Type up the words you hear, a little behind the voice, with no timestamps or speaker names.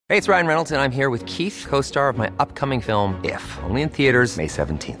Hey, it's Ryan Reynolds, and I'm here with Keith, co-star of my upcoming film, If, only in theaters May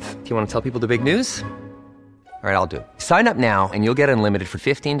 17th. Do you want to tell people the big news? All right, I'll do it. Sign up now and you'll get unlimited for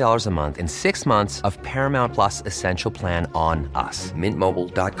 $15 a month and 6 months of Paramount Plus Essential Plan on us.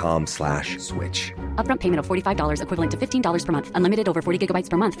 MintMobile.com/switch. Upfront payment of $45 equivalent to $15 per month. Unlimited over 40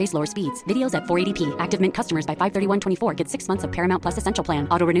 gigabytes per month. Face lower speeds. Videos at 480p. Active Mint customers by 531.24 get 6 months of Paramount Plus Essential Plan.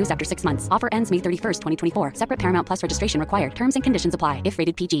 Auto renews after 6 months. Offer ends May 31st, 2024. Separate Paramount Plus registration required. Terms and conditions apply if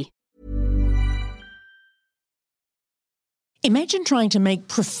rated PG. Imagine trying to make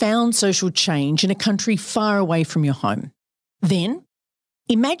profound social change in a country far away from your home. Then,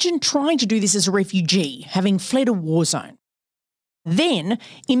 imagine trying to do this as a refugee, having fled a war zone. Then,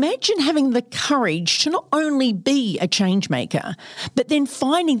 imagine having the courage to not only be a change maker, but then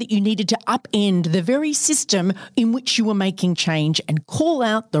finding that you needed to upend the very system in which you were making change and call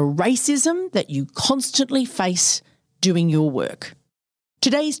out the racism that you constantly face doing your work.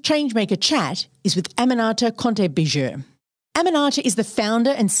 Today's ChangeMaker Chat is with Aminata Conteh-Biger. Aminata is the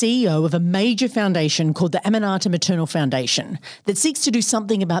founder and CEO of a major foundation called the Aminata Maternal Foundation that seeks to do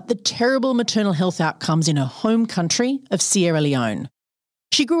something about the terrible maternal health outcomes in her home country of Sierra Leone.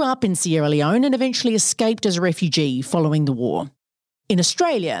 She grew up in Sierra Leone and eventually escaped as a refugee following the war. In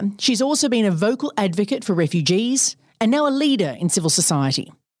Australia, she's also been a vocal advocate for refugees and now a leader in civil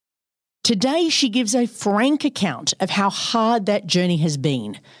society. Today, she gives a frank account of how hard that journey has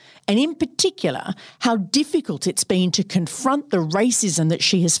been, and in particular, how difficult it's been to confront the racism that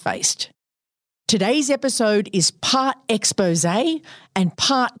she has faced. Today's episode is part expose and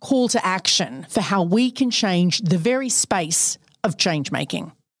part call to action for how we can change the very space of change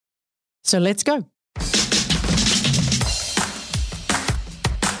making. So let's go.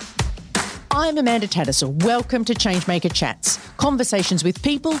 I'm Amanda Tattersall. Welcome to ChangeMaker Chats, conversations with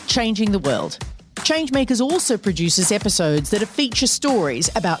people changing the world. ChangeMakers also produces episodes that feature stories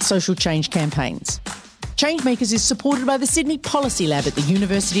about social change campaigns. ChangeMakers is supported by the Sydney Policy Lab at the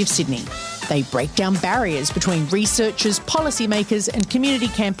University of Sydney. They break down barriers between researchers, policymakers and community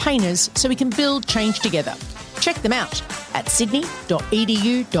campaigners so we can build change together. Check them out at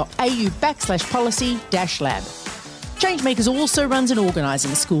sydney.edu.au/policy-lab. ChangeMakers also runs an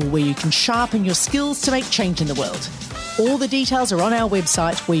organising school where you can sharpen your skills to make change in the world. All the details are on our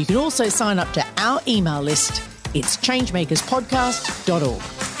website, where you can also sign up to our email list. It's changemakerspodcast.org.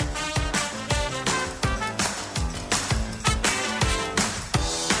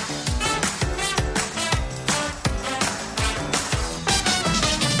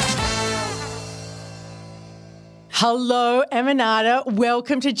 Hello, Aminata.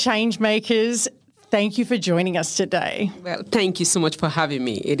 Welcome to Changemakers. Thank you for joining us today. Well, thank you so much for having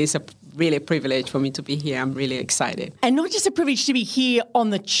me. It is really a privilege for me to be here. I'm really excited. And not just a privilege to be here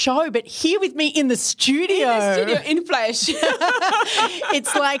on the show, but here with me in the studio. In the studio, in flesh.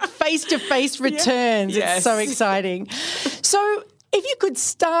 It's like face-to-face returns. Yes. It's so exciting. So if you could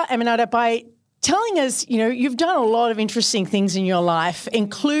start, Aminata, by telling us, you've done a lot of interesting things in your life,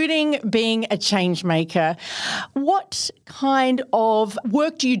 including being a change maker. What kind of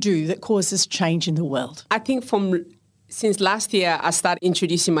work do you do that causes change in the world? I think since last year, I started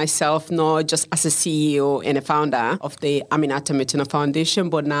introducing myself not just as a CEO and a founder of the Aminata Maternal Foundation,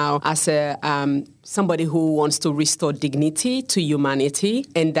 but now as somebody who wants to restore dignity to humanity.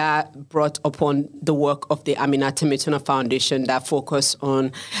 And that brought upon the work of the Aminata Maternal Foundation that focus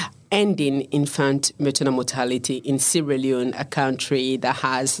on ending infant maternal mortality in Sierra Leone, a country that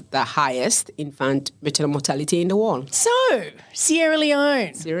has the highest infant maternal mortality in the world. So, Sierra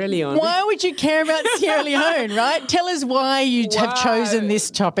Leone. Sierra Leone. Why would you care about Sierra Leone, right? Tell us why you have chosen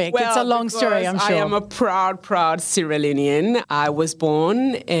this topic. Well, it's a long story, I'm sure. I am a proud Sierra Leonean. I was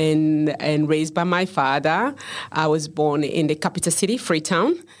born and raised by my father. I was born in the capital city,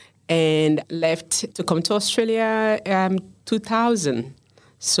 Freetown, and left to come to Australia 2000.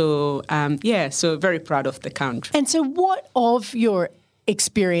 So, so very proud of the country. And so what of your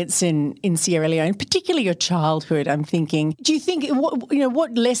experience in Sierra Leone, particularly your childhood, I'm thinking, do you think,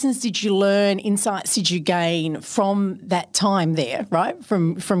 what lessons did you learn, insights did you gain from that time there, right,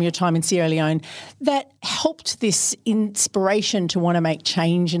 from your time in Sierra Leone that helped this inspiration to want to make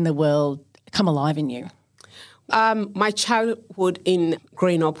change in the world come alive in you? My childhood in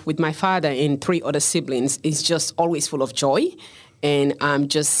growing up with my father and 3 other siblings is just always full of joy. And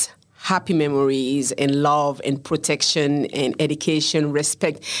just happy memories and love and protection and education,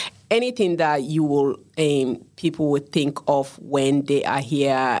 respect, anything that you will people would think of when they are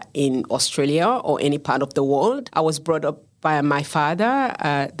here in Australia or any part of the world. I was brought up by my father,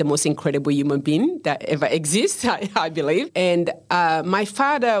 the most incredible human being that ever exists, I believe. And my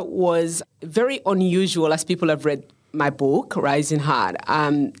father was very unusual, as people have read my book, Rising Hard,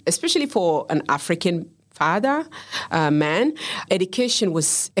 especially for an African father, man, education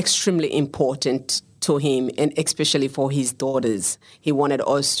was extremely important to him, and especially for his daughters. He wanted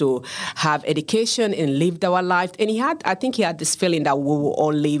us to have education and live our life. And I think he had this feeling that we will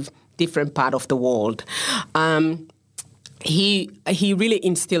all live different part of the world. He really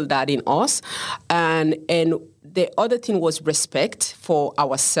instilled that in us. And the other thing was respect for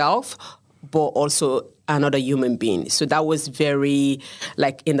ourselves, but also another human being. So that was very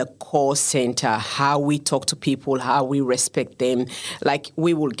like in the core center, how we talk to people, how we respect them. Like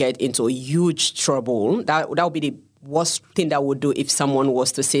we will get into a huge trouble. That would be the worst thing that would do if someone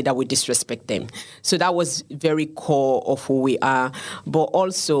was to say that we disrespect them. So that was very core of who we are. But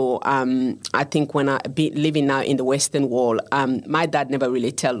also, I think when living now in the Western world, my dad never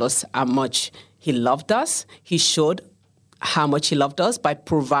really told us how much he loved us. He showed how much he loved us by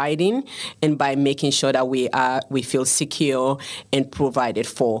providing and by making sure that we feel secure and provided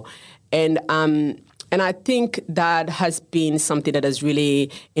for. And I think that has been something that has really,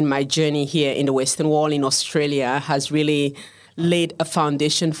 in my journey here in the Western world, in Australia, has really laid a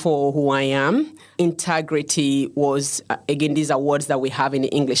foundation for who I am. Integrity was, again, these are words that we have in the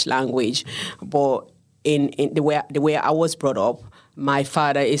English language, but in the way I was brought up, my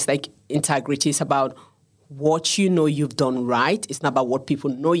father is like, integrity is about what you know you've done right. It's not about what people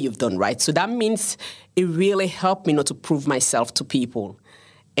know you've done right. So that means it really helped me not to prove myself to people,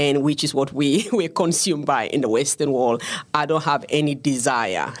 and which is what we're consumed by in the Western world. I don't have any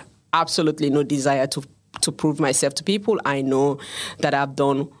desire, absolutely no desire to prove myself to people. I know that I've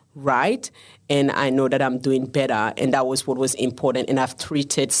done right, and I know that I'm doing better, and that was what was important. And I've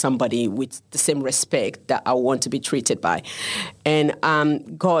treated somebody with the same respect that I want to be treated by. And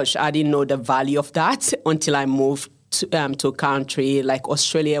gosh, I didn't know the value of that until I moved to a country like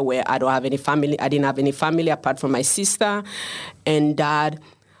Australia, where I don't have any family. I didn't have any family apart from my sister, and that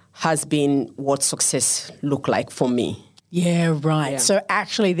has been what success looked like for me. Yeah, right. Yeah. So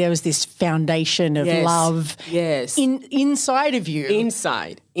actually there was this foundation of love inside of you.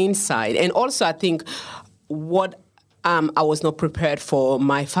 Inside. And also I think what I was not prepared for,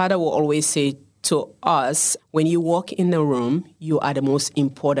 my father will always say to us, when you walk in the room, you are the most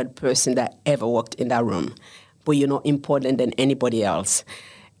important person that ever walked in that room, but you're not important than anybody else.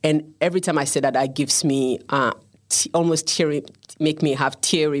 And every time I say that, that gives me almost teary, make me have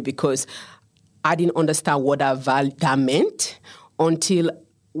teary, because I didn't understand what that meant until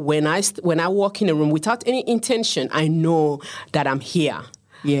when I walk in a room without any intention, I know that I'm here.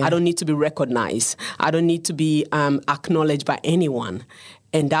 Yeah. I don't need to be recognized. I don't need to be acknowledged by anyone.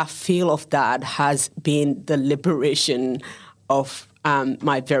 And that feel of that has been the liberation of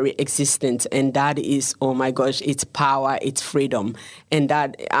my very existence. And that is, oh my gosh, it's power, it's freedom. And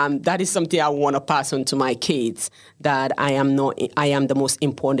that is something I want to pass on to my kids, that I am the most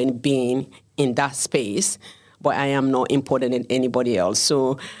important being in that space, but I am not important than anybody else.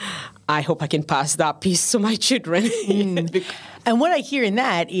 So I hope I can pass that piece to my children. And what I hear in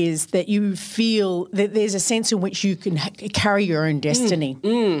that is that you feel that there's a sense in which you can carry your own destiny,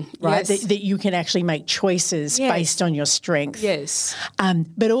 right? Yes. That you can actually make choices based on your strength. Yes.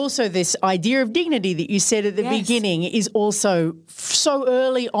 But also this idea of dignity that you said at the beginning is also so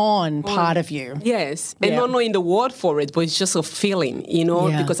early on part of you. Yes. And not knowing the word for it, but it's just a feeling,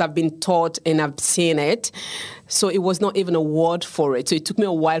 because I've been taught and I've seen it. So it was not even a word for it. So it took me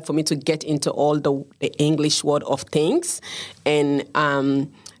a while for me to get into all the English word of things. And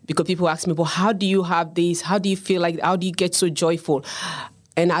because people ask me, well, how do you have this? How do you feel like, how do you get so joyful?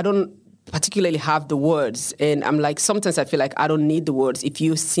 And I don't particularly have the words. And I'm like, sometimes I feel like I don't need the words. If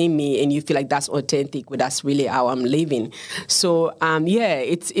you see me and you feel like that's authentic, well, that's really how I'm living. So,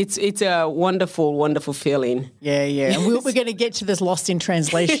 it's a wonderful, wonderful feeling. Yeah. And we're going to get to this lost in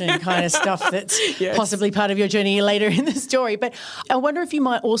translation kind of stuff that's possibly part of your journey later in the story. But I wonder if you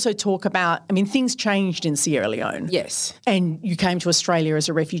might also talk about, things changed in Sierra Leone. Yes. And you came to Australia as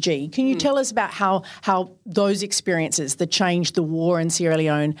a refugee. Can you tell us about how those experiences, the change, the war in Sierra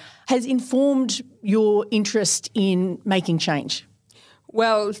Leone, has informed your interest in making change?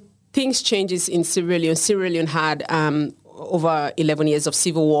 Well, things changes in Sierra Leone. Sierra Leone had over 11 years of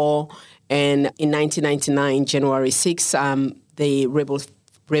civil war, and in 1999, January 6, the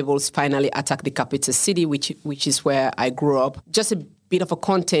rebels finally attacked the capital city, which is where I grew up. Just a bit of a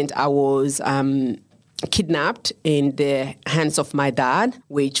content, I was kidnapped in the hands of my dad,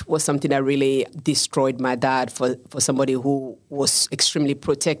 which was something that really destroyed my dad for somebody who was extremely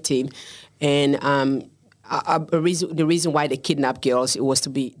protective. And the reason why they kidnapped girls,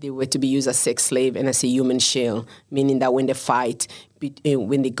 they were to be used as sex slave and as a human shield, meaning that when they fight,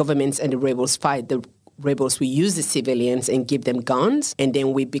 when the governments and the rebels fight, the rebels will use the civilians and give them guns, and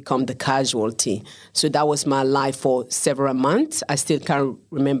then we become the casualty. So that was my life for several months. I still can't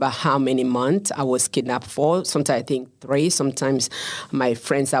remember how many months I was kidnapped for. Sometimes I think 3. Sometimes my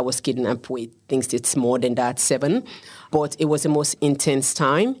friends I was kidnapped with thinks it's more than that, 7. But it was the most intense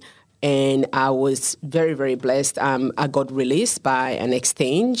time. And I was very, very blessed. I got released by an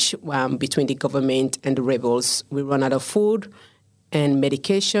exchange between the government and the rebels. We ran out of food and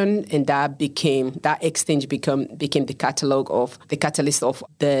medication, and that exchange became the catalyst of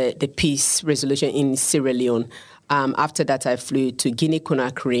the peace resolution in Sierra Leone. After that, I flew to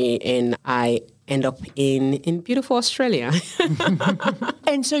Guinea-Conakry, and I end up in beautiful Australia.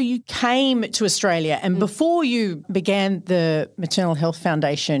 And so you came to Australia, and before you began the Maternal Health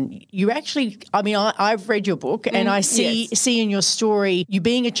Foundation, you actually, I've read your book, and I see in your story you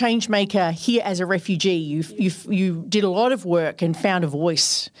being a change maker here as a refugee. You did a lot of work and found a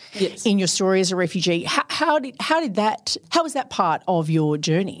voice in your story as a refugee. How was that part of your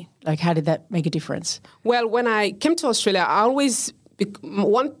journey? Like, how did that make a difference? Well, when I came to Australia, I always...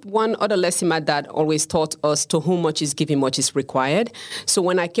 One other lesson my dad always taught us: to whom much is given, much is required. So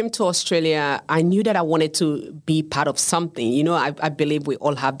when I came to Australia, I knew that I wanted to be part of something. You know, I believe we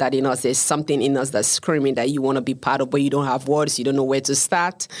all have that in us. There's something in us that's screaming that you want to be part of, but you don't have words, you don't know where to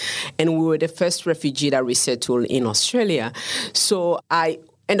start. And we were the first refugee that resettled in Australia. So I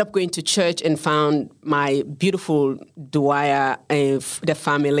ended up going to church and found my beautiful Dwyer, the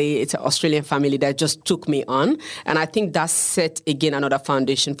family. It's an Australian family that just took me on. And I think that set, again, another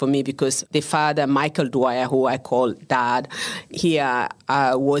foundation for me, because the father, Michael Dwyer, who I call Dad, he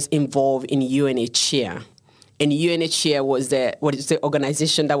was involved in UNHCR. And UNHCR was the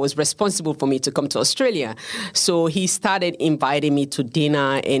organization that was responsible for me to come to Australia. So he started inviting me to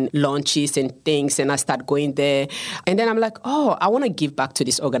dinner and lunches and things, and I started going there. And then I'm like, oh, I want to give back to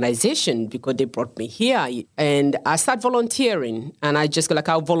this organization because they brought me here. And I started volunteering, and I just go like,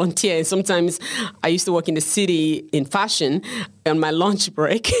 I'll volunteer. And sometimes I used to work in the city in fashion. On my lunch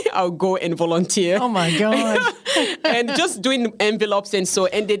break, I'll go and volunteer. Oh, my God. And just doing envelopes and so,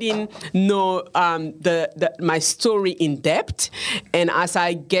 and they didn't know my story in depth. And as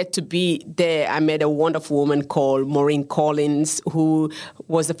I get to be there, I met a wonderful woman called Maureen Collins, who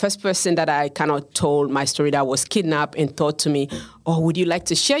was the first person that I kind of told my story, that I was kidnapped, and thought to me, oh, would you like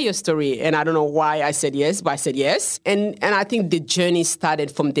to share your story? And I don't know why I said yes, but I said yes. And I think the journey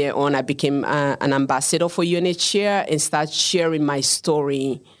started from there on. I became an ambassador for UNHCR and started sharing my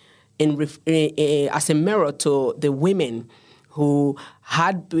story as a mirror to the women who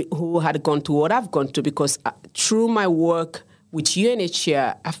had gone through what I've gone through, because through my work with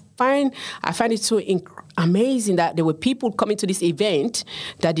UNHCR, I find it so amazing that there were people coming to this event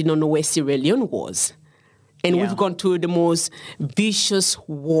that did not know where Sierra Leone was. And we've gone through the most vicious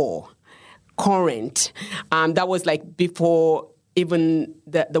war current. That was like before even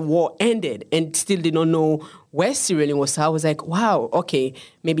the war ended, and still did not know where Sierra Leone was. So I was like, wow, okay,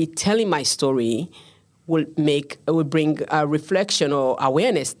 maybe telling my story will bring a reflection or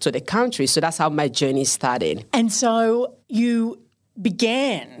awareness to the country. So that's how my journey started. And so you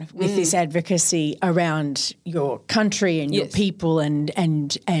began with this advocacy around your country and your people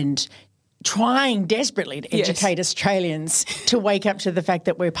and trying desperately to educate Australians to wake up to the fact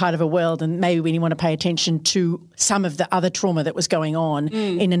that we're part of a world, and maybe we want to pay attention to some of the other trauma that was going on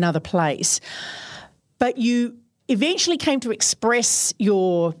in another place. But you eventually came to express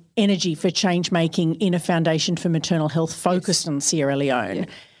your energy for change making in a foundation for maternal health focused on Sierra Leone. Yeah.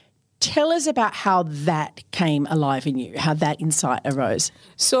 Tell us about how that came alive in you, how that insight arose.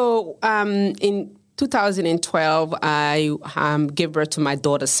 So in 2012, I gave birth to my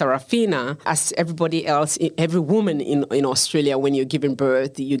daughter, Serafina. As everybody else, every woman in Australia, when you're giving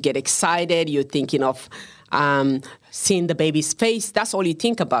birth, you get excited. You're thinking of seeing the baby's face. That's all you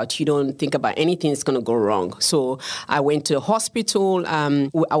think about. You don't think about anything that's going to go wrong. So I went to the hospital.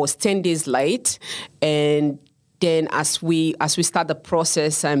 I was 10 days late, and then as we start the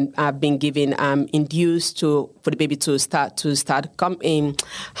process, I've been given induced for the baby to start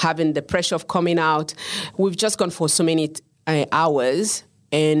having the pressure of coming out. We've just gone for so many hours,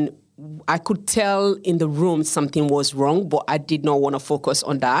 and I could tell in the room something was wrong, but I did not want to focus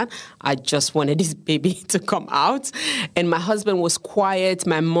on that. I just wanted this baby to come out. And my husband was quiet.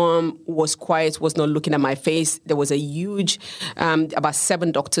 My mom was quiet, was not looking at my face. There was a huge, about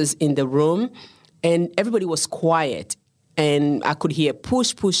 7 doctors in the room. And everybody was quiet, and I could hear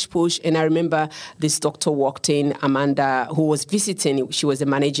push, push, push. And I remember this doctor walked in, Amanda, who was visiting. She was the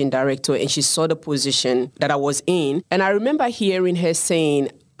managing director, and she saw the position that I was in. And I remember hearing her saying,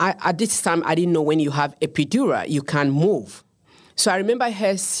 at this time, I didn't know when you have epidural, you can't move. So I remember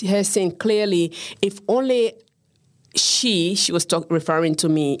her saying clearly, if only she was referring to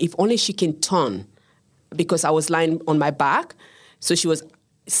me, if only she can turn, because I was lying on my back. So she was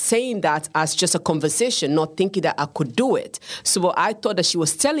saying that as just a conversation, not thinking that I could do it. So I thought that she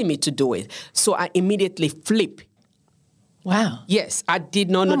was telling me to do it. So I immediately flipped. Wow. Yes, I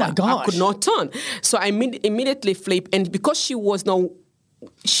did not know that I could not turn. So I immediately flipped. And because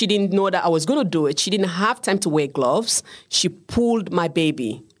she didn't know that I was going to do it, she didn't have time to wear gloves. She pulled my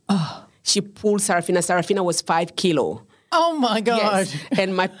baby. Oh. She pulled Sarafina. Sarafina was 5 kilos. Oh, my God. Yes.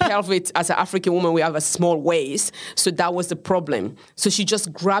 And my pelvis, as an African woman, we have a small waist. So that was the problem. So she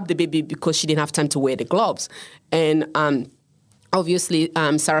just grabbed the baby because she didn't have time to wear the gloves. And obviously,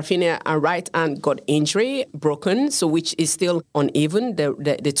 Sarafina right hand got injury, broken, so which is still uneven,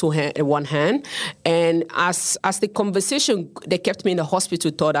 the one hand. And as the conversation, they kept me in the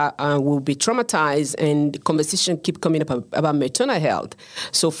hospital, thought I will be traumatized, and the conversation kept coming up about maternal health.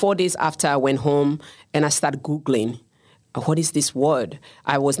 So 4 days after I went home, and I started Googling, what is this word?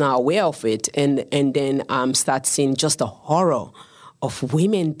 I was not aware of it, and then start seeing just the horror of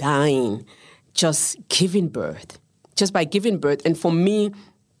women dying, just giving birth. Just by giving birth. And for me,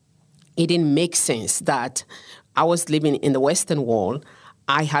 it didn't make sense that I was living in the Western world.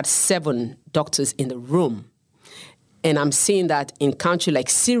 I had 7 doctors in the room. And I'm seeing that in country like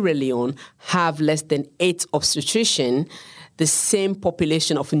Sierra Leone have less than 8 obstetricians, the same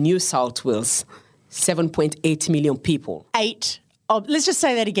population of New South Wales, 7.8 million people. 8. Let's just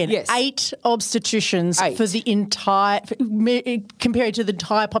say that again. Yes. 8 obstetricians for the entire, compared to the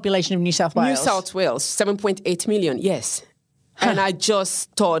entire population of New South Wales. New South Wales, 7.8 million, yes. Huh. And I just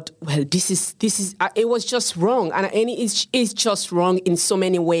thought, well, this is it was just wrong. And it's just wrong in so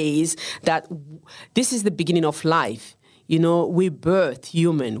many ways that this is the beginning of life. You know, we birth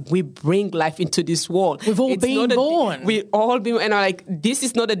human. We bring life into this world. We've all been born. We all been, and I'm like, this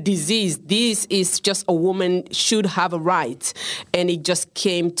is not a disease. This is just a woman should have a right. And it just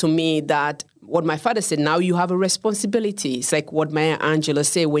came to me that what my father said, now you have a responsibility. It's like what Maya Angelou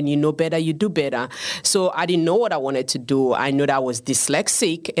said, when you know better, you do better. So I didn't know what I wanted to do. I know that I was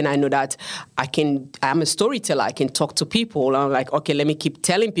dyslexic, and I know that I'm a storyteller. I can talk to people. I'm like, okay, let me keep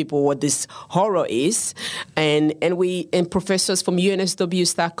telling people what this horror is. And professors from UNSW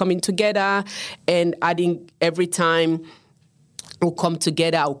start coming together, and adding every time we'll come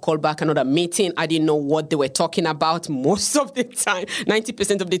together, I'll call back another meeting. I didn't know what they were talking about most of the time.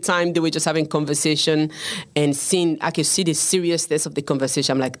 90% of the time, they were just having conversation, and I could see the seriousness of the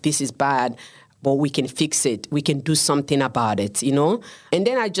conversation. I'm like, this is bad, but we can fix it. We can do something about it, you know? And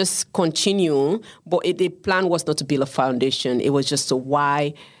then I just continue, but the plan was not to build a foundation. It was just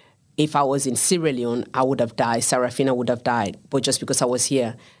why, if I was in Sierra Leone, I would have died. Sarafina would have died, but just because I was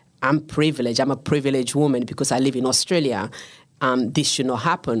here. I'm privileged. I'm a privileged woman because I live in Australia. This should not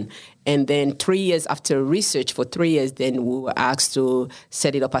happen. And then 3 years after research, for 3 years, then we were asked to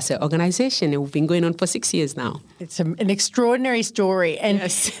set it up as an organization. And we've been going on for 6 years now. It's an extraordinary story. And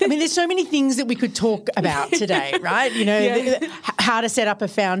yes. I mean, there's so many things that we could talk about today, right? You know, how to set up a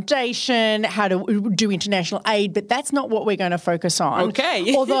foundation, how to do international aid, but that's not what we're going to focus on.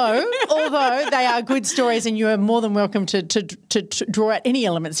 Okay. Although they are good stories, and you are more than welcome to draw out any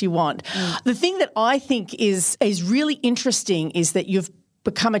elements you want. The thing that I think is really interesting is that you've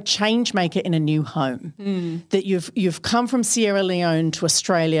become a change maker in a new home, that you've come from Sierra Leone to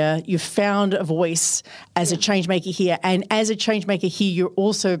Australia, you've found a voice as a change maker here, and as a change maker here, you're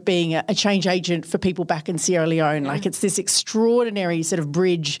also being a change agent for people back in Sierra Leone. Like, it's this extraordinary sort of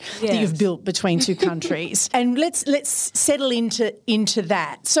bridge that you've built between two countries. And let's settle into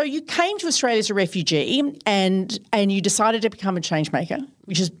that. So you came to Australia as a refugee, and you decided to become a change maker,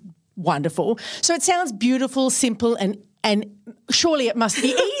 which is wonderful. So it sounds beautiful, simple, and surely it must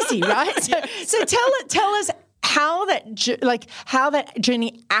be easy, right? So tell us how that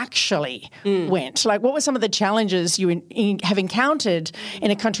journey actually went. Like, what were some of the challenges you have encountered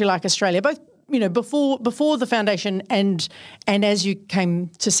in a country like Australia, both before the foundation and as you came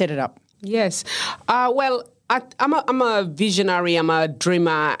to set it up? Yes. Well, I'm a visionary, I'm a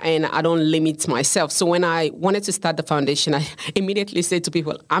dreamer, and I don't limit myself. So when I wanted to start the foundation, I immediately said to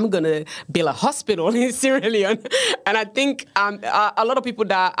people, I'm going to build a hospital in Sierra Leone. And I think a lot of people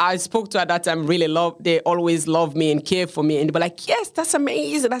that I spoke to at that time they always love me and care for me. And they were like, yes, that's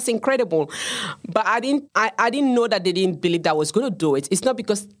amazing, that's incredible. But I didn't know that they didn't believe that I was going to do it. It's not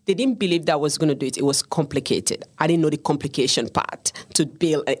because they didn't believe that I was going to do it. It was complicated. I didn't know the complication part to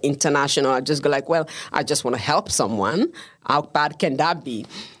build an international. I just go like, well, I just want to help someone. How bad can that be?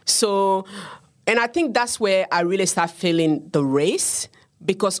 So, and I think that's where I really start feeling the race,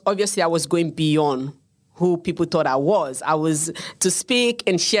 because obviously I was going beyond who people thought I was. I was to speak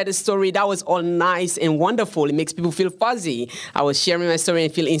and share the story. That was all nice and wonderful. It makes people feel fuzzy. I was sharing my story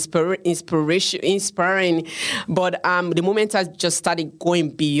and feel inspiring. But the moment I just started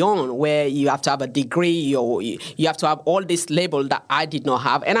going beyond, where you have to have a degree, you have to have all this label that I did not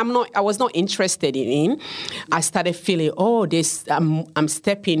have, and I was not interested in. I started feeling, I'm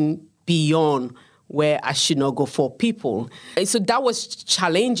stepping beyond where I should not go for people. And so that was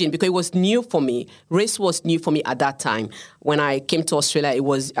challenging because it was new for me. Race was new for me at that time. When I came to Australia, it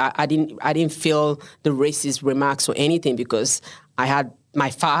was I didn't feel the racist remarks or anything because I had my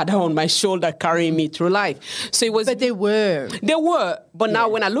father on my shoulder carrying me through life. So it was. But there were. But now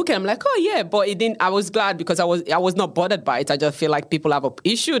when I look at it, I'm like, oh yeah, but it didn't. I was glad because I was not bothered by it. I just feel like people have an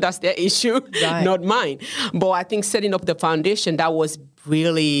issue. That's their issue, not mine. But I think setting up the foundation, that was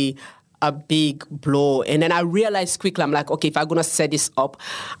really a big blow. And then I realized quickly, I'm like, okay, if I'm going to set this up,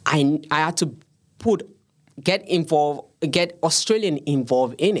 I had to get Australian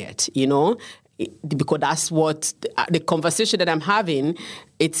involved in it, because that's what the conversation that I'm having,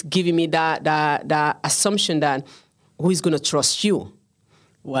 it's giving me that assumption that who is going to trust you?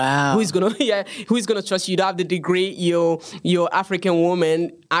 Wow. Who's gonna trust you? You don't have the degree, you're African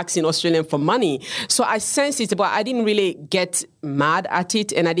woman asking Australian for money. So I sensed it, but I didn't really get mad at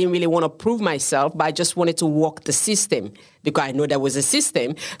it and I didn't really want to prove myself, but I just wanted to walk the system because I know there was a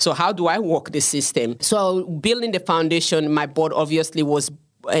system. So how do I walk the system? So building the foundation, my board obviously was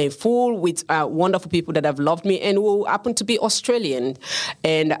full with wonderful people that have loved me and who happen to be Australian.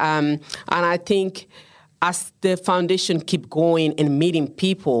 And I think as the foundation keep going and meeting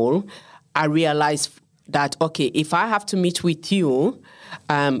people, I realized that, okay, if I have to meet with you,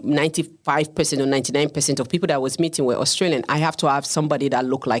 95% or 99% of people that I was meeting were Australian, I have to have somebody that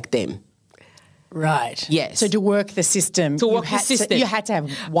look like them. Right. Yes. So to work the system, you had to have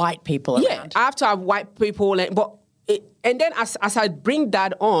white people around. Yeah, I have to have white people. And then as I bring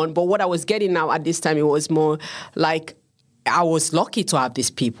that on, but what I was getting now at this time, it was more like I was lucky to have these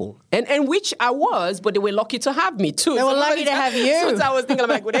people. And which I was, but they were lucky to have me too. They were lucky to have you. So I was thinking, I'm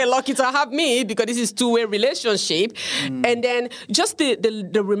like, well, they're lucky to have me because this is two-way relationship. And then just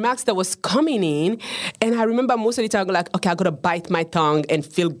the remarks that was coming in, and I remember most of the time, like, okay, I got to bite my tongue and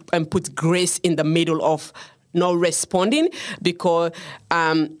put grace in the middle of not responding because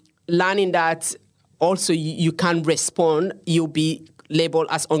learning that also you can't respond, you'll be labeled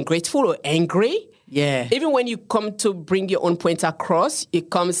as ungrateful or angry. Yeah. Even when you come to bring your own point across, it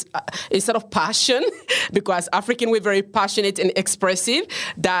comes instead of passion, because African we're very passionate and expressive,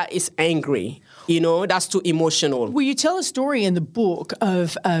 that is angry. That's too emotional. Well, you tell a story in the book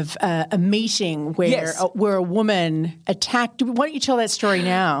of a meeting where a woman attacked. Why don't you tell that story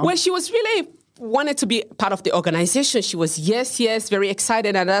now? Well, she was really wanted to be part of the organization. She was yes, very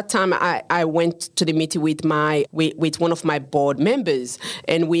excited. At that time, I went to the meeting with one of my board members,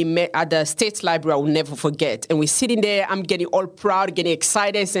 and we met at the State Library. I will never forget. And we're sitting there. I'm getting all proud, getting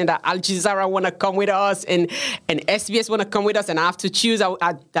excited, saying that Al Jazeera want to come with us, and SBS want to come with us, and I have to choose.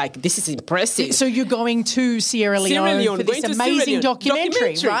 I like, this is impressive. So you're going to Sierra Leone for this amazing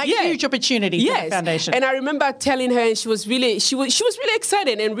documentary, right? Yeah. Huge opportunity for the foundation. And I remember telling her, and she was really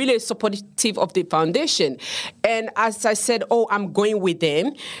excited and really supportive of the foundation. And as I said, I'm going with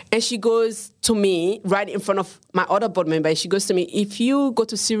them. And she goes to me right in front of my other board member. And she goes to me, if you go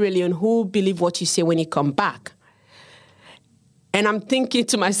to Sierra Leone, who believe what you say when you come back? And I'm thinking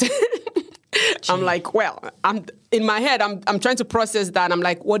to myself, I'm like, well, in my head, I'm trying to process that. I'm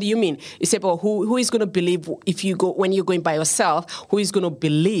like, what do you mean? You say, well, who is going to believe when you're going by yourself? Who is going to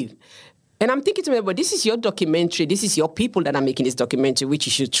believe? And I'm thinking to myself, but this is your documentary. This is your people that are making this documentary, which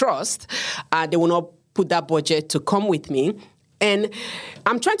you should trust. They will not put that budget to come with me. And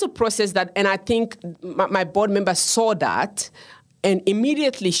I'm trying to process that. And I think my board member saw that. And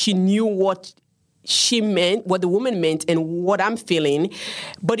immediately she knew what she meant, what the woman meant, and what I'm feeling.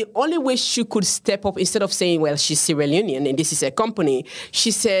 But the only way she could step up, instead of saying, well, she's Sierra Leonean and this is a company,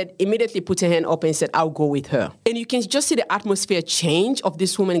 she said, immediately put her hand up and said, I'll go with her. And you can just see the atmosphere change of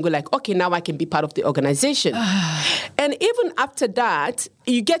this woman and go like, okay, now I can be part of the organization. And even after that,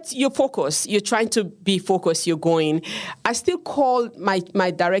 you get your focus. You're trying to be focused. You're going. I still called my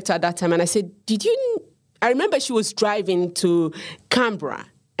director at that time and I said, I remember she was driving to Canberra.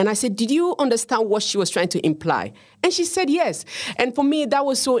 And I said, did you understand what she was trying to imply? And she said, yes. And for me, that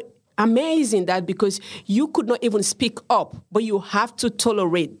was so amazing that because you could not even speak up, but you have to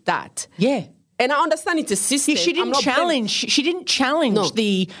tolerate that. Yeah. And I understand it's a system. She didn't challenge. She didn't challenge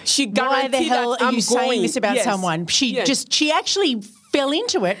She why the hell are you saying this about someone? She actually fell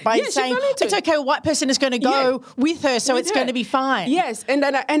into it by saying it's okay, a white person is going to go with her, so it's going to be fine. Yes, and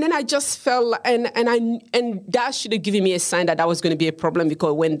then I just felt, and that should have given me a sign that was going to be a problem,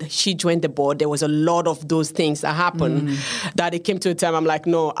 because when she joined the board, there was a lot of those things that happened that it came to a time I'm like,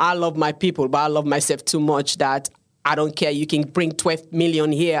 no, I love my people, but I love myself too much that I don't care. You can bring 12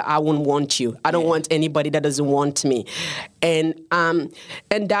 million here. I won't want you. I don't want anybody that doesn't want me. And that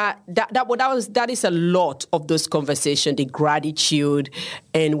is a lot of those conversations, the gratitude.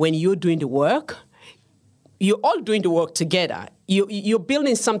 And when you're doing the work, you're all doing the work together. You're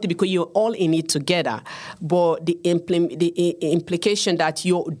building something because you're all in it together. But the implication that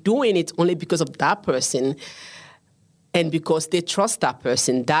you're doing it only because of that person and because they trust that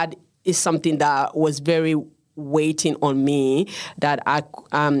person, that is something that was very waiting on me that I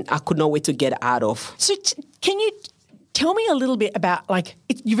could not wait to get out of. So can you tell me a little bit about,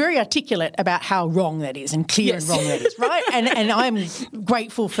 you're very articulate about how wrong that is and clear and wrong that is, right? And I'm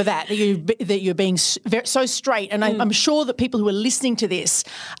grateful for that you're being so straight. And I'm sure that people who are listening to this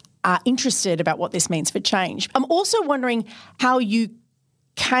are interested about what this means for change. I'm also wondering how you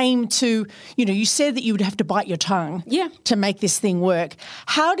came to, you said that you would have to bite your tongue to make this thing work.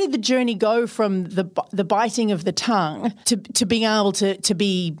 How did the journey go from the biting of the tongue to being able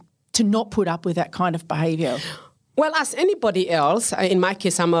to not put up with that kind of behaviour? Well, as anybody else, in my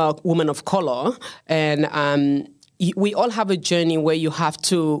case, I'm a woman of colour, and we all have a journey where you have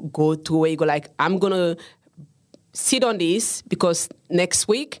to go to where you go like, I'm going to sit on this because next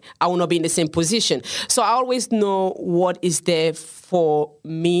week I will not be in the same position. So I always know what is there for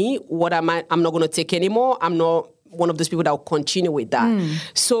me, what I'm not going to take anymore. I'm not one of those people that will continue with that.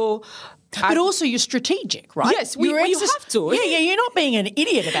 So... But also you're strategic, right? Yes, you have to. Yeah, you're not being an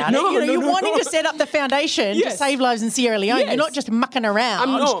idiot about it. You're wanting to set up the foundation to save lives in Sierra Leone. Yes. You're not just mucking around.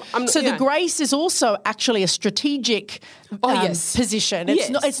 The grace is also actually a strategic position.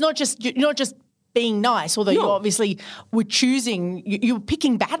 It's not just being nice, although you obviously were you're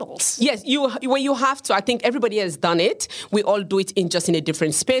picking battles. Yes, you have to. I think everybody has done it. We all do it in a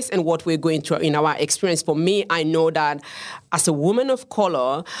different space and what we're going through in our experience. For me, I know that as a woman of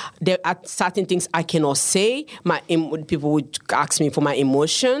color, there are certain things I cannot say. People would ask me for my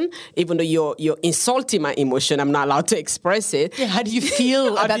emotion, even though you're insulting my emotion, I'm not allowed to express it. Yeah, how do you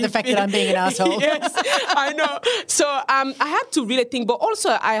feel about the fact that I'm being an asshole? Yes, I know. So I had to really think, but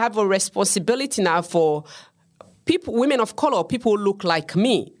also I have a responsibility now for people, women of color, people who look like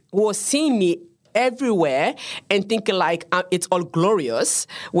me, who are seeing me everywhere and thinking like it's all glorious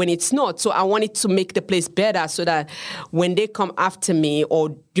when it's not. So I wanted to make the place better so that when they come after me or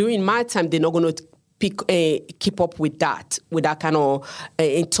during my time, they're not going to keep up with that kind of,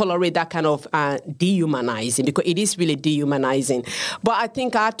 tolerate that kind of dehumanizing, because it is really dehumanizing. But I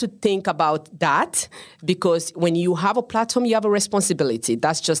think I had to think about that, because when you have a platform, you have a responsibility.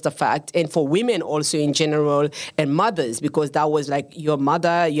 That's just a fact. And for women also in general, and mothers, because that was like your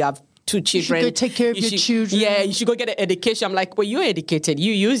mother, you have 2 children. You should go take care of your children. Yeah, you should go get an education. I'm like, well, you're educated.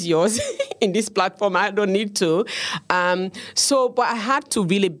 You use yours in this platform. I don't need to. But I had to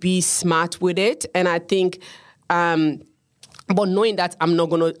really be smart with it. And I think, but knowing that I'm not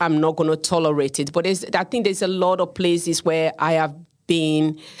gonna tolerate it. But I think there's a lot of places where I have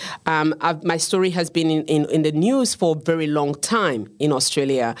been. My story has been in the news for a very long time in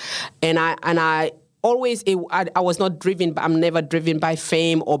Australia, and I always, I was not driven. I'm never driven by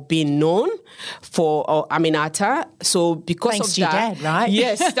fame or being known for Aminata. So because thanks of to that, your dad, right?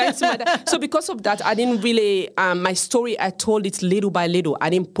 Yes, thanks to my dad. So because of that, I didn't really. My story, I told it little by little.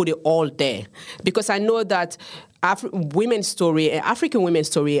 I didn't put it all there because I know that African women's story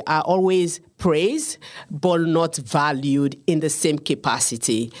are always praised but not valued in the same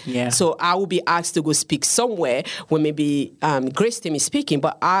capacity. Yeah. So I will be asked to go speak somewhere where maybe Grace Tim is speaking,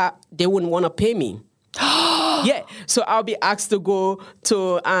 but they wouldn't want to pay me. Yeah, so I'll be asked to go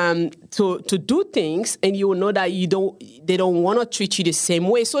to do things, and you will know that they don't want to treat you the same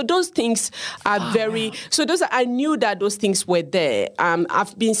way. So those things are I knew that those things were there.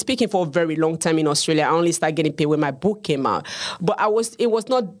 I've been speaking for a very long time in Australia. I only started getting paid when my book came out. But it was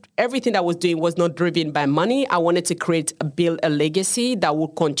not, everything that I was doing was not driven by money. I wanted to build a legacy that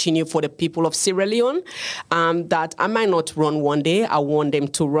would continue for the people of Sierra Leone, that I might not run one day. I want them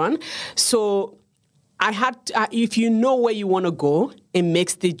to run. So I had, if you know where you want to go, it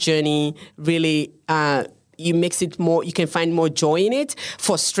makes the journey really, makes it more, you can find more joy in it,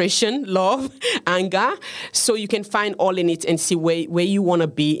 frustration, love, anger. So you can find all in it and see where you want to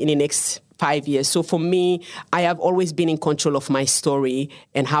be in the next 5 years. So for me, I have always been in control of my story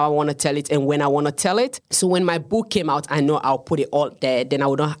and how I want to tell it and when I want to tell it. So when my book came out, I know I'll put it all there. Then I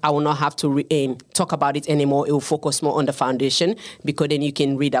will not have to talk about it anymore. It will focus more on the foundation because then you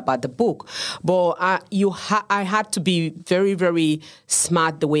can read about the book. But I had to be very, very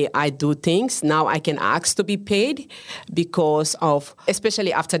smart the way I do things. Now I can ask to be paid because of,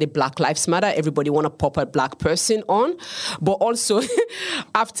 especially after the Black Lives Matter, everybody want to pop a Black person on. But also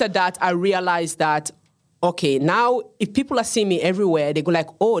after that, I realized that, okay, now if people are seeing me everywhere, they go like,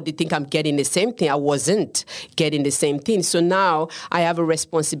 oh, they think I'm getting the same thing. I wasn't getting the same thing. So now I have a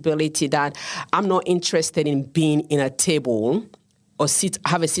responsibility that I'm not interested in being in a table or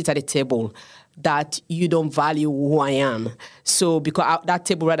have a seat at a table that you don't value who I am. So because that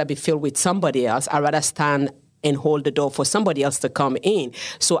table rather be filled with somebody else, I'd rather stand and hold the door for somebody else to come in.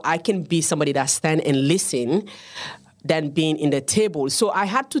 So I can be somebody that stand and listen than being in the table. So I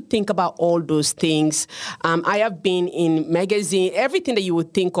had to think about all those things. I have been in magazine, everything that you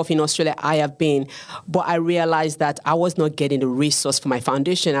would think of in Australia, I have been. But I realized that I was not getting the resource for my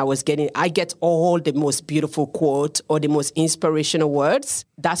foundation. I get all the most beautiful quotes or the most inspirational words.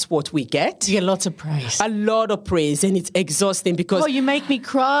 That's what we get. You get lots of praise. A lot of praise, and it's exhausting because... Oh, you make me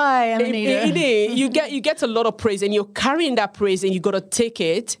cry, Aminata. You get a lot of praise, and you're carrying that praise, and you got to take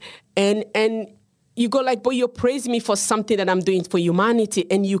it, and you go like, but you're praising me for something that I'm doing for humanity,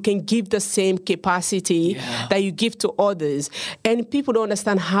 and you can give the same capacity that you give to others. And people don't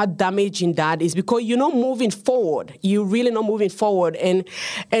understand how damaging that is because you're not moving forward. You're really not moving forward, and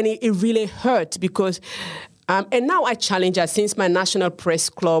it really hurts because... and now I challenge her since my National Press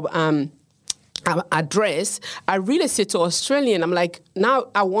Club address, I really say to Australian, I'm like,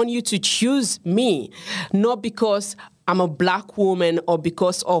 now I want you to choose me, not because I'm a Black woman or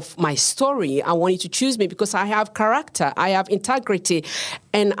because of my story. I want you to choose me because I have character, I have integrity,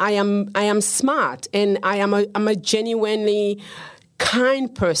 and I am smart, and I'm a genuinely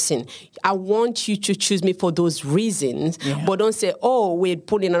kind person. I want you to choose me for those reasons, but don't say, oh, we're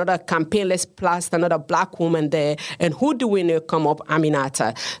putting another campaign, let's plaster another Black woman there, and who do we know come up?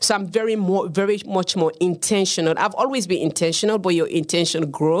 Aminata. So I'm very much more intentional. I've always been intentional, but your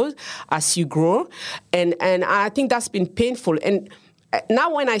intention grows as you grow, and I think that's been painful. And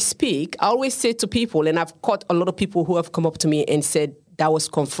now when I speak, I always say to people, and I've caught a lot of people who have come up to me and said, that was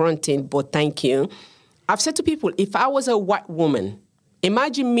confronting, but thank you. I've said to people, if I was a white woman,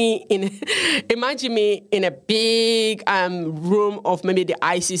 Imagine me in a big room of maybe the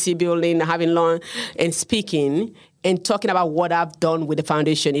ICC building, having lunch and speaking and talking about what I've done with the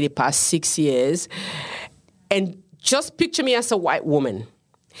foundation in the past 6 years. And just picture me as a white woman.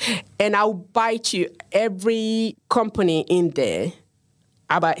 And I'll bite you, every company in there,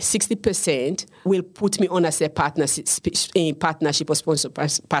 about 60% will put me on as a partnership or sponsor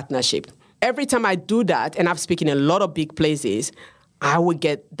partnership. Every time I do that, and I've spoken in a lot of big places, I would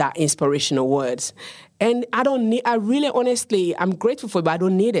get that inspirational words. And honestly, I'm grateful for it, but I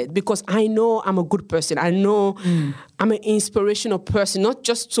don't need it because I know I'm a good person. I know I'm an inspirational person, not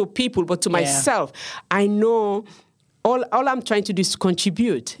just to people, but to myself. I know all I'm trying to do is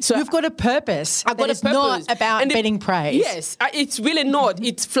contribute. So you've got a purpose. I've got a purpose. It's not about getting praise. Yes, it's really not.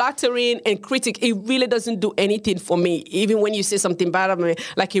 It's flattering and critic. It really doesn't do anything for me. Even when you say something bad about me,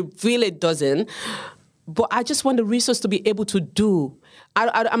 like it really doesn't. But I just want the resource to be able to do.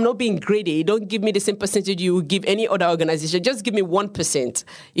 I'm not being greedy. Don't give me the same percentage you would give any other organization. Just give me 1%,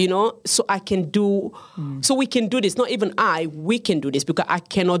 so I can do, so we can do this. Not even we can do this because I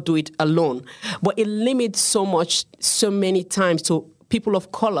cannot do it alone. But it limits so many times to people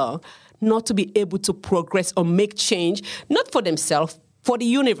of color not to be able to progress or make change, not for themselves, for the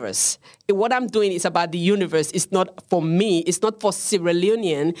universe. What I'm doing is about the universe. It's not for me. It's not for Sierra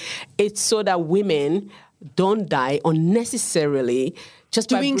Leonean. It's so that women don't die unnecessarily just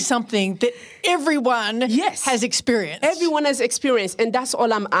doing something that everyone has experienced. Everyone has experienced, and that's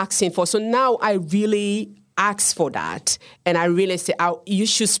all I'm asking for. So now I really ask for that, and I really say, you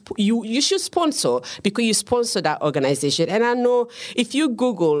should sponsor because you sponsor that organization. And I know if you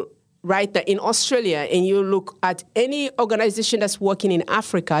Google right there in Australia and you look at any organization that's working in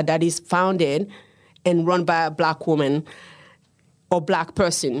Africa that is founded and run by a Black woman or Black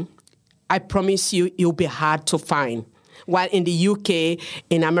person, I promise you, you'll be hard to find. While in the UK,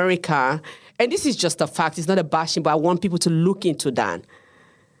 in America, and this is just a fact, it's not a bashing, but I want people to look into that.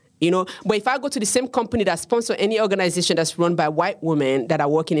 But if I go to the same company that sponsors any organization that's run by white women that are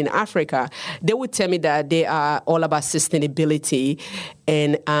working in Africa, they would tell me that they are all about sustainability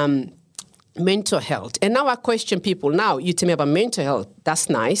and mental health. And now I question people. Now you tell me about mental health. That's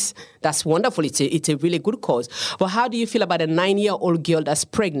nice. That's wonderful. It's a really good cause. But how do you feel about a 9-year-old girl that's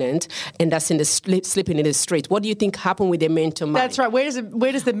pregnant and that's in the sleeping in the street? What do you think happened with their mental mind? That's right.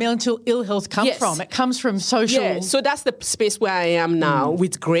 Where does the mental ill health come from? It comes from social. Yeah. So that's the space where I am now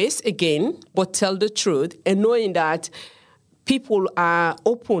with grace again, but tell the truth and knowing that people are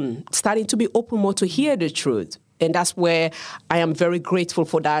starting to be open more to hear the truth. And that's where I am very grateful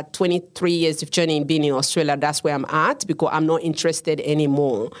for that 23 years of journey in being in Australia. That's where I'm at because I'm not interested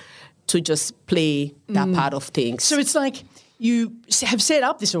anymore to just play that part of things. So it's like you have set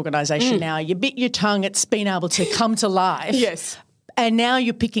up this organisation now. You bit your tongue. It's been able to come to life. Yes. And now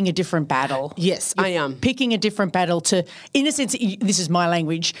you're picking a different battle. Yes, I am. Picking a different battle to, in a sense, this is my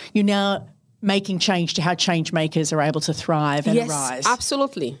language, you're now making change to how change makers are able to thrive and rise.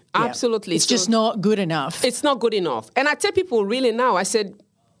 Absolutely. Yeah. Absolutely. It's just not good enough. It's not good enough. And I tell people really now, I said,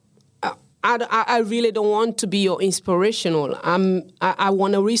 I really don't want to be your inspirational. I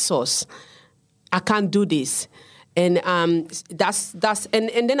want a resource. I can't do this. And that's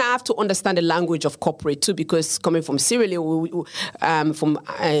and then I have to understand the language of corporate too, because coming from Sierra Leone, from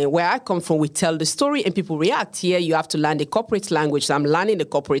where I come from, we tell the story and people react. Here, you have to learn the corporate language. So I'm learning the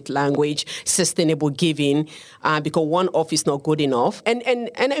corporate language, sustainable giving, because one-off is not good enough. And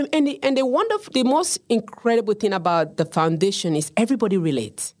the most incredible thing about the foundation is everybody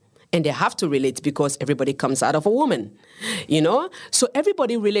relates. And they have to relate because everybody comes out of a woman, So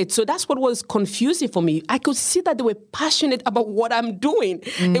everybody relates. So that's what was confusing for me. I could see that they were passionate about what I'm doing.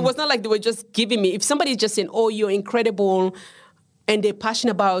 It was not like they were just giving me. If somebody's just saying, oh, you're incredible, and they're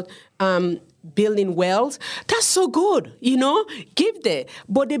passionate about building wealth, that's so good, give there.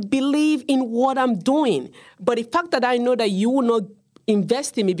 But they believe in what I'm doing. But the fact that I know that you will not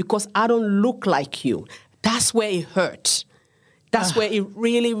invest in me because I don't look like you, that's where it hurts. That's where it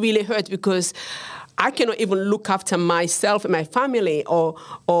really, really hurts because I cannot even look after myself and my family or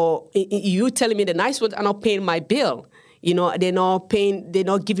you telling me the nice words are not paying my bill. They're not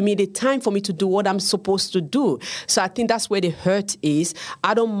giving me the time for me to do what I'm supposed to do. So I think that's where the hurt is.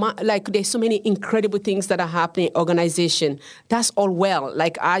 I don't mind, there's so many incredible things that are happening in organization. That's all well.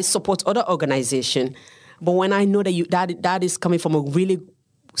 I support other organization. But when I know that that is coming from a really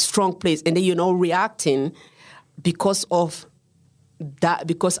strong place and then you're not reacting because of that,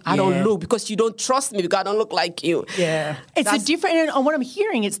 because I don't look, because you don't trust me, because I don't look like you. Yeah. It's the different, and what I'm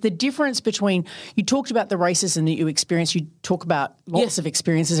hearing, it's the difference between, you talked about the racism that you experienced, you talk about lots of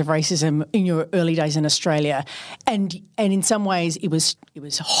experiences of racism in your early days in Australia, and in some ways it was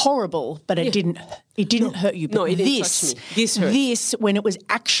horrible, but it didn't hurt you. But no, it didn't touch me. This hurt. This, when it was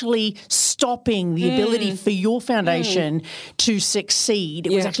actually stopping the ability for your foundation to succeed,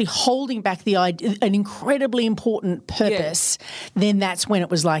 it was actually holding back an incredibly important purpose, then that's when it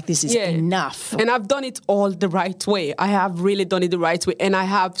was like, this is enough. And I've done it all the right way. I have really done it the right way. And I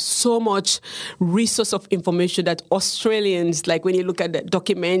have so much resource of information that Australians, when you look at the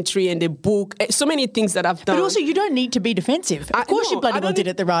documentary and the book, so many things that I've done. But also, you don't need to be defensive. Of course you bloody well did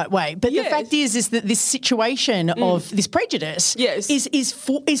it the right way. But the fact is that this situation of this prejudice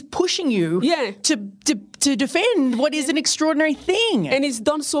is pushing you to defend what is an extraordinary thing. And it's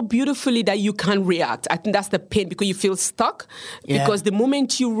done so beautifully that you can't react. I think that's the pain, because you feel stuck. Because the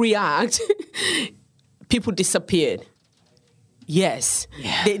moment you react, people disappeared. Yes.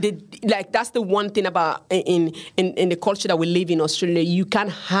 Yeah. That's the one thing about in the culture that we live in Australia. You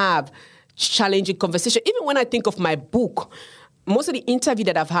can't have challenging conversation. Even when I think of my book, most of the interview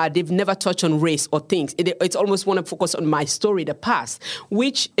that I've had, they've never touched on race or things. It's almost want to focus on my story, the past,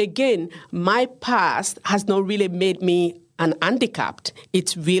 which, again, my past has not really made me an handicapped.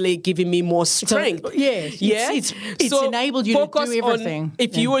 It's really giving me more strength. It's enabled you to do everything.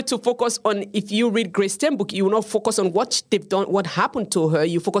 If you were to focus on, if you read Grace Ten book, you will not focus on what they've done, what happened to her.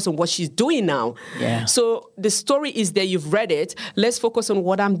 You focus on what she's doing now. Yeah. So the story is there. You've read it. Let's focus on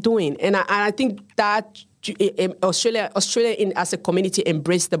what I'm doing. And I think that Australia as a community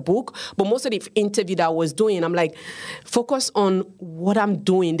embraced the book, but most of the interview that I was doing, I'm like, focus on what I'm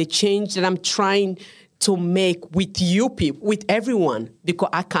doing, the change that I'm trying to make with you people, with everyone, because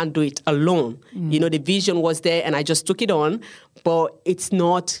I can't do it alone. The vision was there and I just took it on, but it's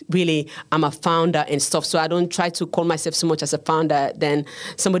not really, I'm a founder and stuff. So I don't try to call myself so much as a founder than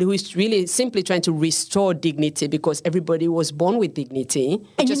somebody who is really simply trying to restore dignity, because everybody was born with dignity.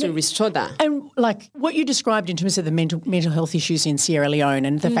 And just to restore that. And what you described in terms of the mental health issues in Sierra Leone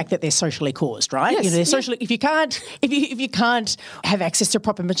and the fact that they're socially caused, right? Yes. They're socially, if you can't have access to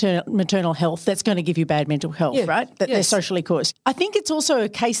proper maternal health, that's going to give you bad mental health, right? That they're socially caused. I think it's also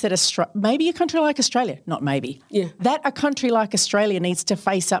a case that maybe a country like Australia, not maybe, that a country like Australia needs to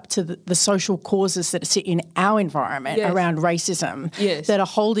face up to the social causes that sit in our environment around racism that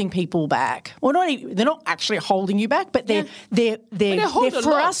are holding people back. Well, they're not actually holding you back, but they're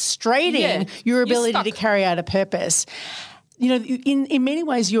frustrating your ability to carry out a purpose. You know, in many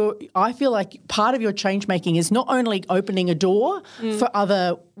ways, I feel like part of your change making is not only opening a door for other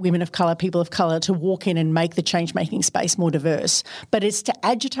women of colour, people of colour to walk in and make the change making space more diverse, but it's to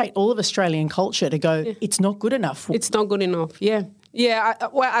agitate all of Australian culture to go, it's not good enough. It's not good enough, Yeah,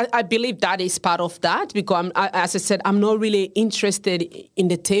 I believe that is part of that because, as I said, I'm not really interested in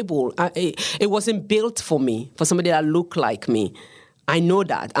the table. It wasn't built for me, for somebody that look like me. I know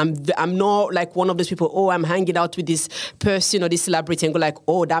that. I'm not like one of those people, I'm hanging out with this person or this celebrity and go like,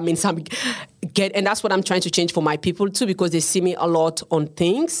 that means I'm and that's what I'm trying to change for my people too, because they see me a lot on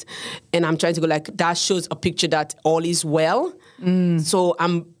things and I'm trying to go like, that shows a picture that all is well. So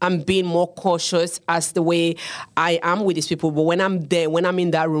I'm being more cautious as the way I am with these people. But when I'm there, when I'm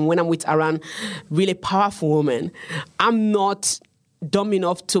in that room, when I'm with around really powerful women, I'm not dumb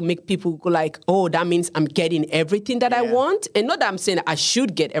enough to make people go like, that means I'm getting everything that I want. And not that I'm saying I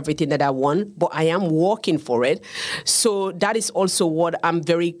should get everything that I want, but I am working for it. So that is also what I'm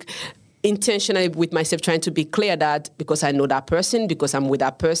very intentionally with myself trying to be clear that because I know that person, because I'm with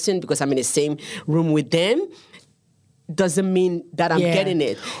that person, because I'm in the same room with them, doesn't mean that I'm getting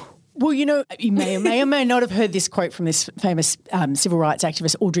it. Well, you know, you may or may not have heard this quote from this famous civil rights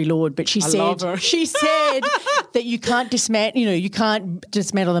activist, Audre Lorde, but she said that you can't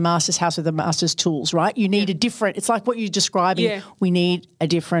dismantle the master's house with the master's tools, right? You need a different, it's like what you're describing. Yeah. We need a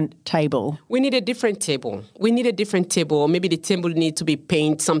different table. We need a different table. Or maybe the table needs to be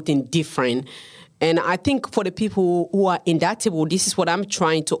painted something different. And I think for the people who are in that table, this is what I'm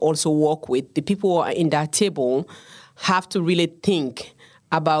trying to also work with. The people who are in that table have to really think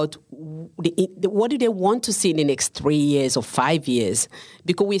about what do they want to see in the next 3 years or 5 years?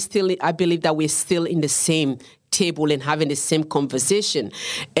 Because I believe that we're still in the same table and having the same conversation.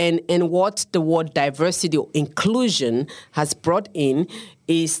 And what the word diversity or inclusion has brought in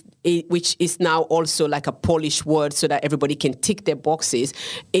which is now also like a Polish word so that everybody can tick their boxes,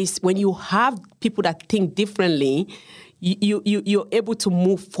 is when you have people that think differently, you're able to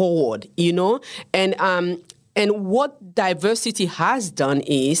move forward, you know? And what diversity has done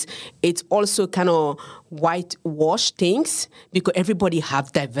is it's also kind of whitewash things because everybody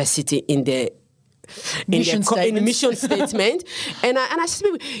have diversity in the mission statement. And I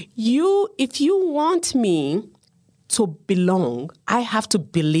say to people, if you want me to belong, I have to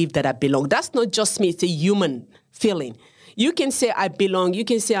believe that I belong. That's not just me, it's a human feeling. You can say I belong, you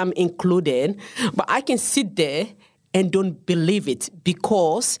can say I'm included, but I can sit there and don't believe it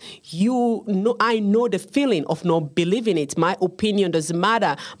because I know the feeling of not believing it. My opinion doesn't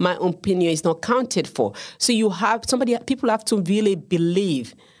matter. My opinion is not counted for. So people have to really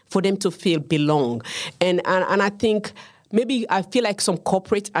believe for them to feel belong. And I think maybe I feel like some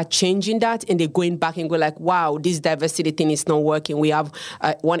corporates are changing that and they're going back and go like, wow, this diversity thing is not working. We have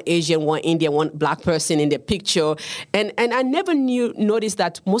one Asian, one Indian, one black person in the picture. And I never noticed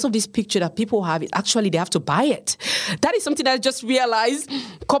that most of these pictures that people have, actually they have to buy it. That is something that I just realized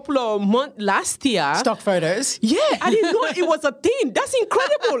a couple of months last year. Stock photos. Yeah, I didn't know it was a thing. That's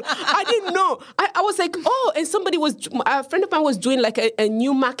incredible. I didn't know. I was like, and a friend of mine was doing like a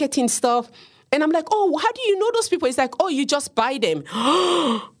new marketing stuff. And I'm like, how do you know those people? It's like, you just buy them.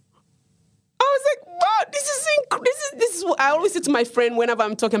 I was like, wow, this is what I always say to my friend whenever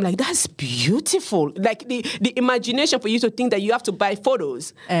I'm talking. I'm like, that's beautiful. Like the imagination for you to think that you have to buy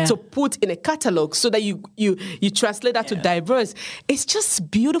photos to put in a catalog so that you translate that to diverse. It's just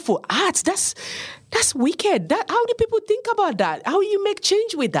beautiful art. That's wicked. How do people think about that? How do you make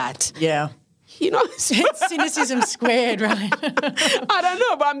change with that? Yeah. You know, it's cynicism squared, right? I don't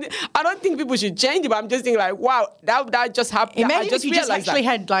know, but I don't think people should change it. But I'm just thinking, like, wow, that just happened. Imagine if you just actually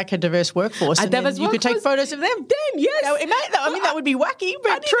had like a diverse workforce, and then you could take photos of them. Yes. That would be wacky,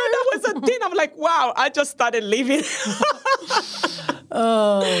 but true. That was a thing. I'm like, wow, I just started living.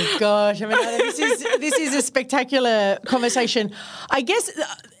 Oh gosh, I mean, this is a spectacular conversation. I guess.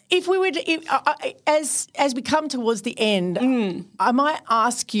 If we would, as we come towards the end, I might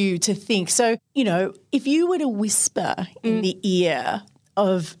ask you to think. So, you know, if you were to whisper in the ear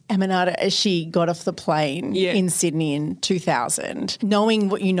of Aminata as she got off the plane in Sydney in 2000, knowing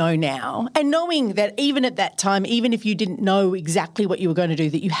what you know now, and knowing that even at that time, even if you didn't know exactly what you were going to do,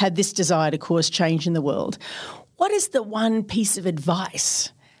 that you had this desire to cause change in the world, what is the one piece of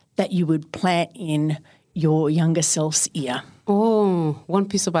advice that you would plant in your younger self's ear? Oh, one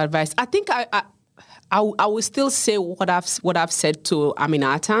piece of advice. I think I will still say what I've said to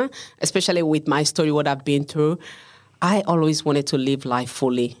Aminata, especially with my story, what I've been through. I always wanted to live life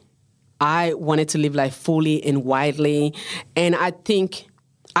fully. I wanted to live life fully and widely. And I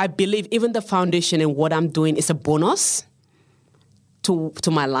believe even the foundation and what I'm doing is a bonus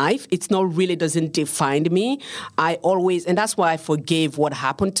to my life. It's not really doesn't define me. And that's why I forgave what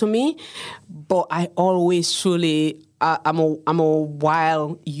happened to me. But I always truly, I'm a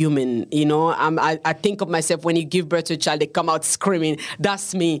wild human, you know. I think of myself, when you give birth to a child, they come out screaming.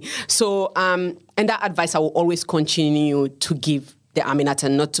 That's me. So, and that advice I will always continue to give the Aminata,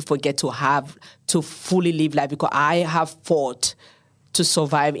 not to forget to fully live life, because I have fought to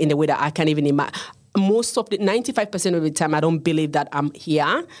survive in a way that I can't even imagine. Most of the 95% of the time, I don't believe that I'm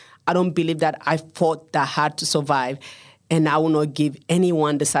here. I don't believe that I fought that hard to survive. And I will not give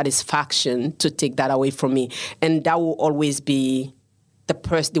anyone the satisfaction to take that away from me. And that will always be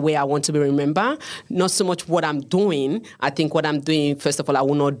the way I want to be remembered. Not so much what I'm doing. I think what I'm doing, first of all, I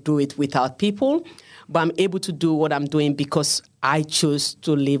will not do it without people. But I'm able to do what I'm doing because I choose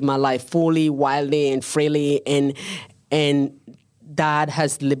to live my life fully, wildly, and freely. And that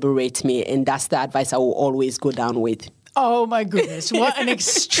has liberated me. And that's the advice I will always go down with. Oh, my goodness. What an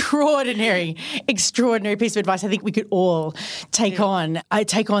extraordinary piece of advice. I think we could all take on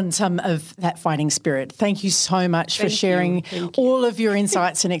some of that fighting spirit. Thank you so much for sharing all of your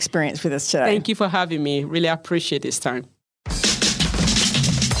insights and experience with us today. Thank you for having me. Really appreciate this time.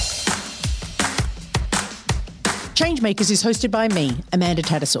 Changemakers is hosted by me, Amanda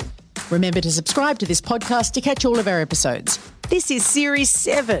Tattersall. Remember to subscribe to this podcast to catch all of our episodes. This is Series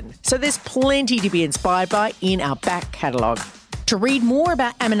 7, so there's plenty to be inspired by in our back catalogue. To read more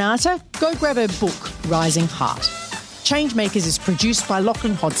about Aminata, go grab her book, Rising Heart. Changemakers is produced by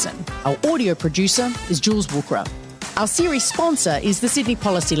Lachlan Hodson. Our audio producer is Jules Wookra. Our series sponsor is the Sydney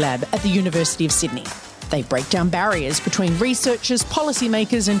Policy Lab at the University of Sydney. They break down barriers between researchers,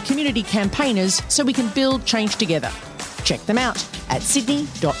 policymakers and community campaigners so we can build change together. Check them out at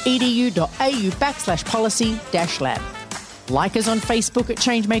sydney.edu.au/policy-lab. Like us on Facebook at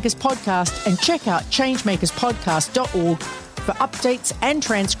Changemakers Podcast and check out changemakerspodcast.org for updates and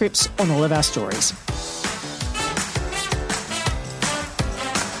transcripts on all of our stories.